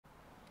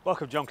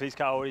Welcome to John Cleese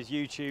Car Audio's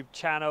YouTube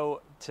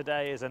channel.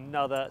 Today is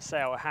another Seat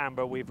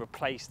Alhambra. We've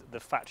replaced the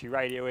factory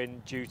radio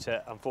in due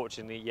to,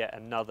 unfortunately, yet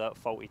another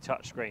faulty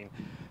touchscreen.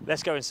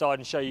 Let's go inside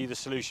and show you the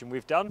solution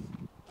we've done.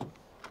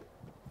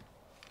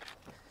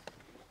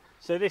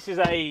 So this is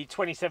a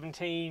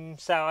 2017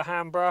 Seat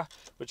Alhambra,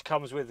 which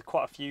comes with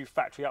quite a few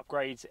factory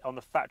upgrades on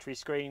the factory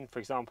screen. For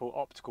example,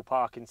 optical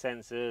parking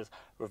sensors,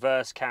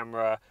 reverse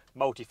camera,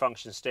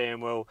 multifunction steering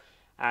wheel.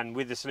 And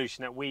with the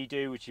solution that we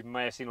do, which you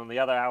may have seen on the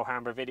other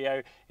Alhambra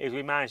video, is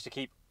we managed to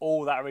keep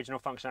all that original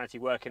functionality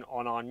working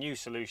on our new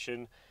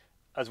solution,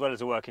 as well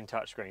as a working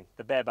touchscreen,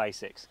 the bare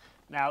basics.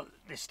 Now,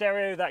 the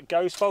stereo that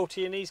goes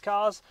faulty in these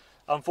cars,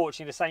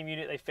 unfortunately the same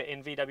unit they fit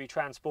in VW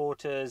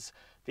Transporters,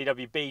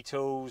 VW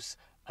Beetles,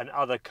 and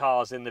other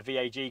cars in the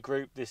VAG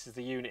group. This is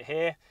the unit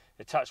here.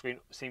 The touchscreen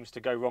seems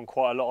to go wrong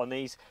quite a lot on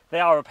these.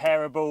 They are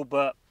repairable,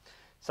 but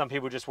some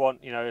people just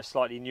want, a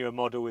slightly newer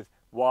model with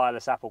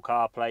wireless Apple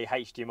CarPlay,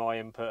 HDMI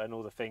input, and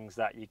all the things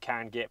that you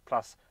can get,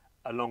 plus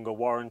a longer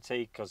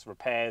warranty, because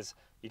repairs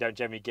you don't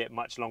generally get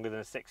much longer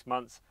than 6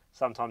 months,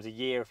 sometimes a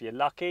year if you're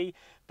lucky,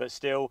 but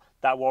still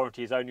that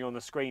warranty is only on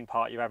the screen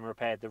part you haven't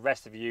repaired. The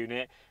rest of the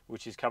unit,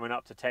 which is coming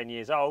up to 10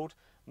 years old,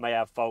 may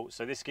have faults,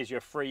 so this gives you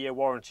a 3-year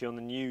warranty on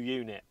the new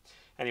unit.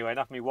 Anyway,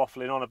 enough of me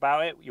waffling on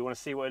about it. You want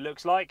to see what it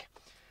looks like?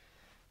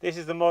 This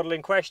is the model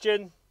in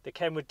question, the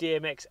Kenwood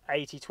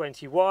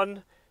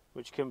DMX8021,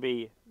 which can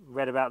be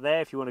read about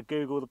there if you want to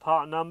Google the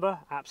part number.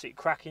 Absolutely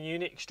cracking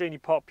unit, extremely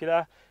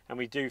popular, and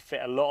we do fit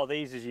a lot of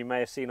these, as you may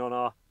have seen on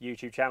our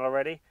YouTube channel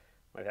already.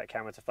 Wait that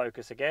camera to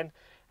focus again,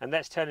 and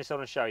let's turn this on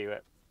and show you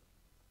it.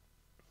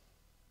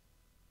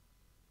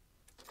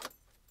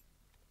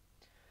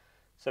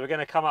 So we're going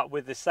to come up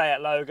with the Seat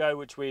logo,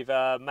 which we've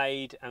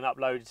made and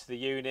uploaded to the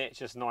unit. It's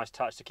just a nice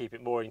touch to keep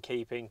it more in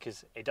keeping,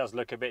 because it does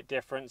look a bit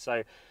different,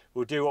 so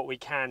we'll do what we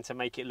can to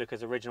make it look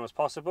as original as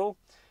possible.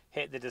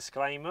 Hit the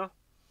disclaimer.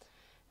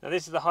 Now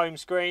this is the home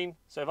screen,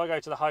 so if I go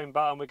to the home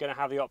button, we're going to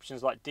have the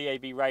options like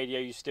DAB radio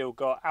you still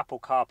got, Apple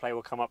CarPlay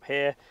will come up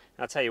here. And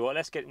I'll tell you what,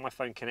 let's get my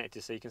phone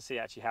connected so you can see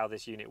actually how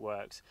this unit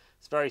works.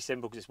 It's very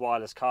simple because it's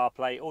wireless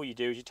CarPlay. All you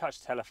do is you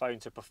touch the telephone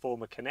to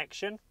perform a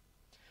connection.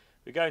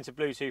 We go into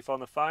Bluetooth on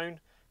the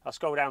phone. I'll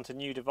scroll down to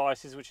new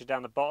devices, which is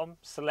down the bottom,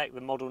 select the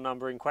model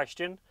number in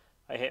question.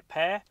 I hit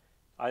pair,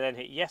 I then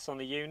hit yes on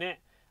the unit.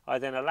 I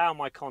then allow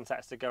my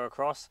contacts to go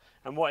across,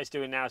 and what it's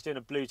doing now is doing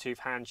a Bluetooth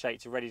handshake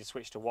to ready to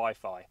switch to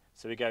Wi-Fi.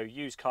 So we go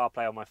use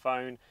CarPlay on my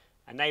phone,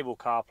 enable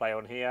CarPlay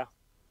on here,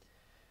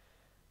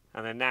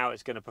 and then now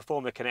it's going to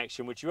perform the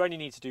connection, which you only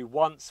need to do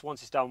once.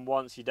 Once it's done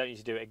once, you don't need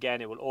to do it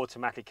again. It will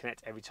automatically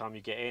connect every time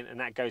you get in, and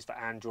that goes for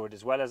Android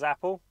as well as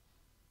Apple.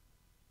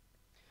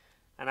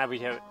 And now we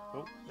go,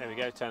 oh, there we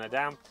go, turn it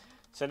down.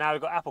 So now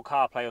we've got Apple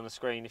CarPlay on the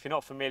screen. If you're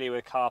not familiar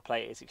with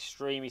CarPlay, it's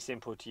extremely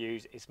simple to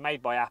use. It's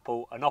made by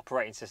Apple, an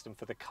operating system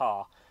for the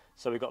car.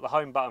 So we've got the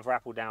home button for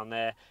Apple down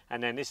there,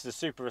 and then this is a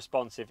super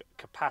responsive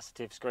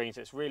capacitive screen,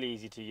 so it's really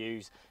easy to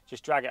use.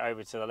 Just drag it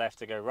over to the left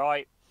to go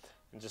right,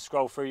 and just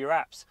scroll through your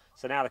apps.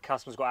 So now the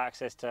customer's got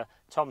access to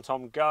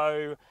TomTom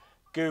Go,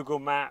 Google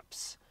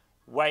Maps,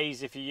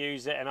 Waze if you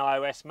use it, and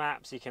iOS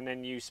Maps. You can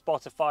then use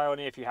Spotify on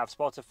here if you have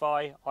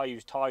Spotify. I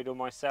use Tidal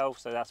myself,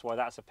 so that's why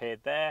that's appeared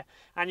there.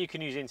 And you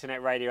can use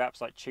internet radio apps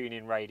like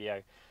TuneIn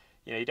Radio.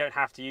 You don't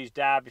have to use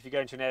DAB. If you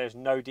go into an area there's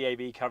no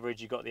DAB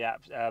coverage, you've got the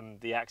app,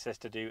 the access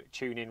to do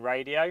TuneIn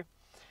Radio.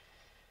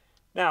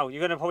 Now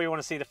you're going to probably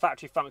want to see the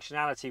factory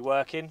functionality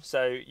working.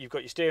 So you've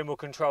got your steering wheel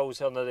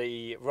controls on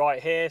the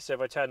right here. So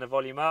if I turn the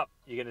volume up,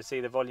 you're going to see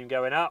the volume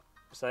going up.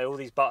 So all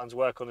these buttons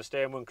work on the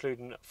steering wheel,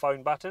 including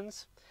phone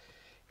buttons.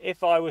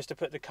 If I was to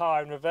put the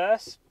car in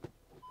reverse,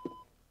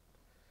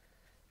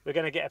 we're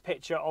going to get a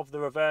picture of the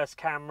reverse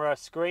camera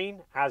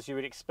screen, as you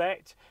would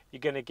expect. You're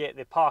going to get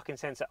the parking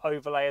sensor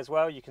overlay as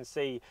well. You can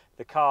see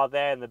the car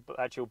there, and the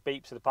actual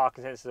beeps of the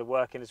parking sensors are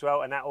working as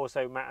well, and that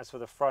also matters for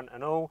the front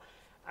and all.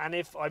 And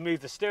if I move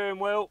the steering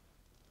wheel,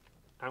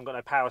 I haven't got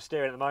no power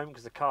steering at the moment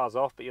because the car's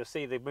off, but you'll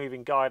see the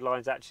moving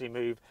guidelines actually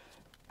move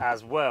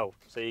as well.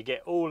 So you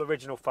get all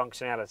original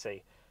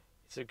functionality.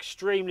 It's an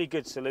extremely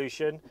good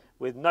solution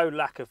with no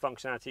lack of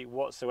functionality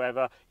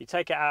whatsoever. You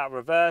take it out of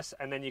reverse,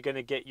 and then you're going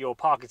to get your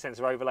parking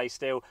sensor overlay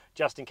still,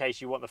 just in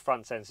case you want the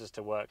front sensors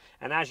to work.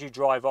 And as you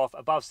drive off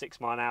above 6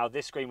 miles an hour,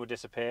 this screen will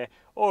disappear.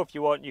 Or if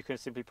you want, you can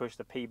simply push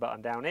the P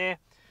button down here,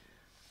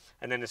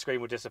 and then the screen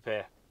will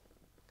disappear.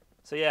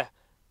 So yeah,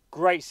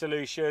 great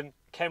solution.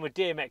 Kenwood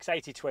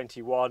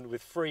DMX8021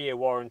 with 3-year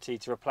warranty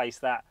to replace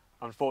that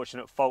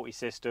unfortunate faulty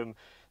system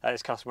that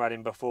this customer had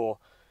in before.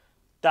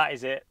 That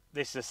is it.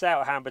 This is a Seat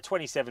Alhambra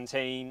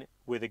 2017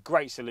 with a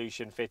great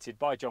solution fitted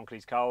by John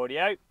Cleese Car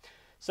Audio.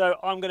 So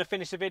I'm going to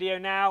finish the video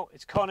now.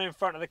 It's Connor in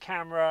front of the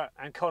camera,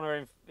 and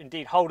Connor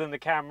indeed holding the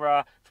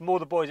camera. From all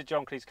the boys at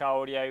John Cleese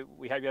Car Audio,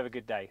 we hope you have a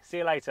good day. See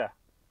you later.